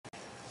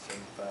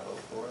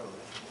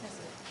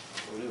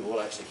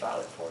actually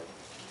file it for you.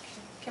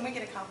 Can we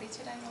get a copy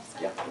today also?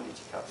 Yeah, we'll get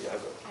you a copy. I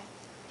will. Okay.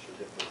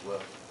 Certificate as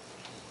well.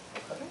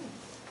 Okay.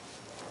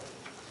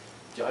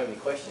 Do y'all have any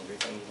questions or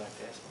anything you'd like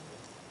to ask me?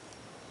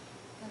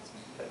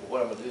 Okay, well,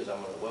 what I'm going to do is I'm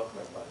going to welcome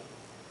everybody.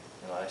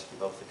 And I'll ask you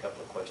both a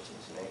couple of questions,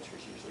 and the answer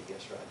is usually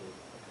yes or I do.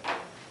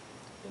 Okay.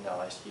 Then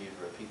I'll ask you to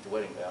repeat the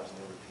wedding vows,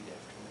 and you'll repeat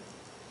after me.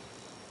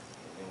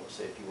 And then we'll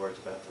say a few words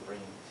about the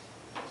rings,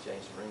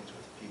 exchange the rings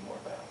with a few more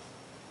vows.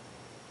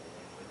 And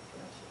then we'll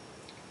pronounce it.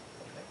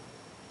 Okay.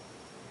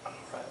 All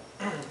right.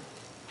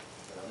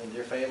 Well, then,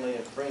 dear family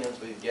and friends,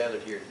 we've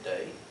gathered here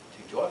today to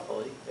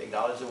joyfully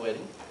acknowledge the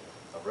wedding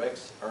of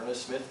Rex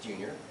Ernest Smith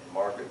Jr. and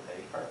Margaret A.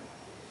 Hearn.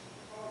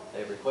 They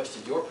have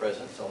requested your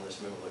presence on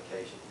this memorable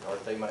occasion, or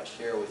that they might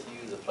share with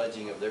you the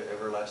pledging of their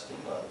everlasting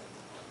love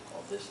on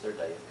this their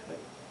day of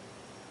commitment.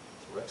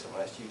 So Rex, I'm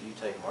going to ask you, do you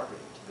take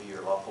Margaret to be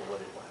your lawful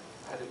wedded wife?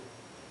 I do.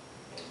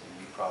 And do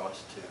you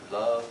promise to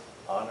love,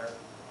 honor,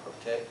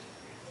 protect,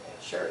 and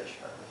cherish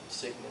her in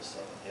sickness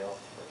and in health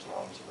for as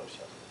long as you both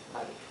shall live?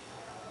 I do.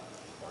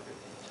 Margaret,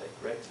 do you take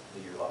Rex to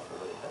be your lawful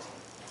wedded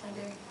husband? I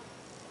do.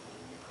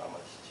 And you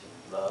promise to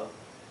love,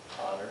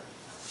 honor,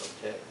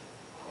 protect,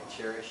 and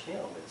cherish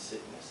him in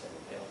sickness and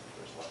in health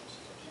for as long as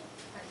you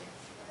live. I do.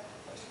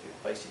 Let's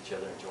face each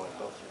other and join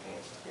both your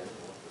hands together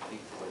and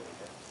repeat the way we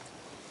have.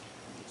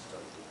 Get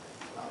started.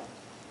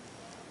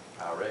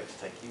 I, Rex,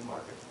 take you,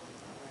 Margaret,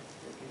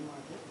 Thank you,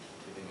 Margaret.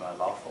 to be my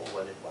lawful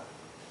wedded wife,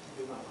 To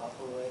be my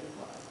lawful wedded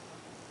wife.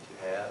 to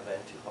have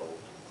and to hold,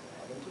 To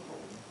have and to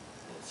hold.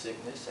 in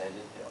sickness and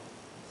in health,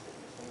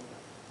 Sickness and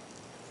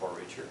health. for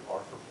richer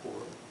or for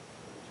poorer,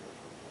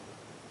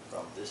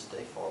 from this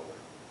day forward,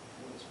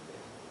 In this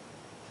day.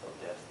 till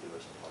death do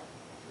us part.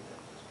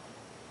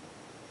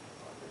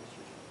 Margaret, it's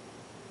your turn.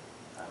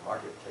 I,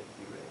 Margaret, take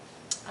you, Rex,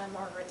 I,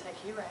 Margaret, take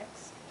you,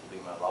 Rex, to be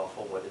my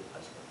lawful wedded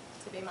husband,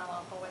 to be my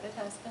lawful wedded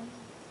husband,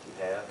 to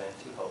have and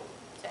to hold,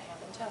 to have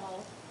and to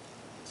hold,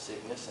 in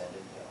sickness and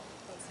in health,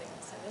 in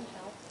sickness and in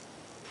health,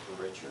 for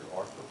richer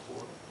or for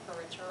poorer, for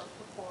richer or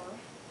for poorer,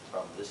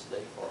 from this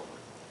day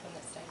forward, from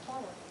this day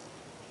forward,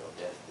 till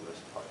death do us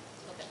part.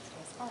 till death do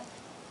us part.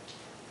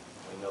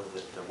 We know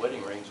that the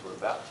wedding rings we're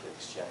about to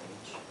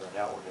exchange are an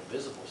outward and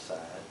visible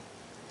sign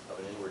of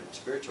an inward and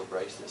spiritual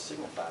grace that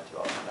signify to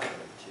all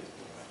united to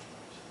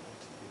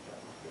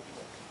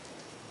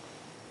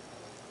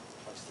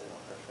place that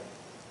on her finger.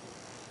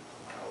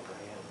 Hold her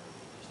hand,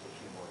 just a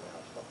few more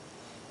rounds.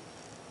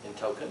 In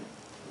token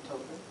In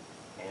token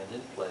and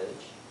in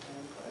pledge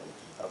and pledge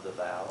of the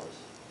vows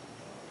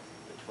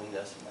between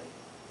us made,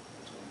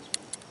 between us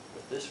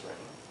with this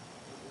ring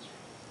with this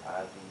ring.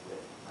 I be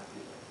wed. I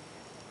do that.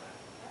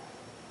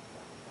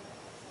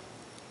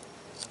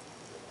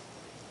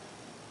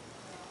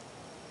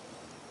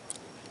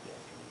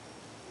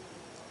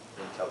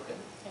 In token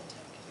In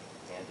token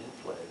and in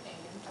pledge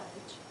and in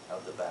pledge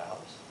of the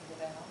vows of the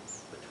vows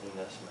between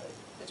us made,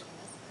 between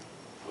us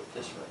with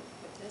this ring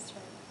with this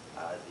ring,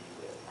 I be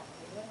wed. I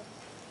do wed.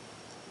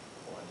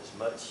 Well, and as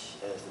much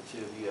as the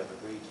two of you have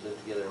agreed to live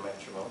together in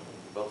matrimony,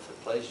 you both have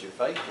pledged your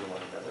faith in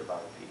one another by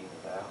repeating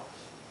the vows,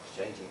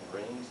 exchanging the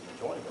rings, and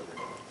joining over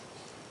them.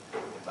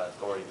 And by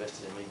authority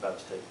vested in me by the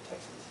state of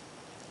Texas,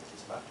 it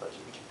is my pleasure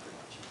to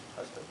pronounce you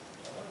husband.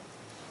 All right.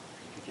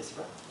 You can kiss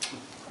her.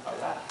 All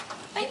right.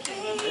 Thank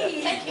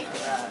you. Thank you.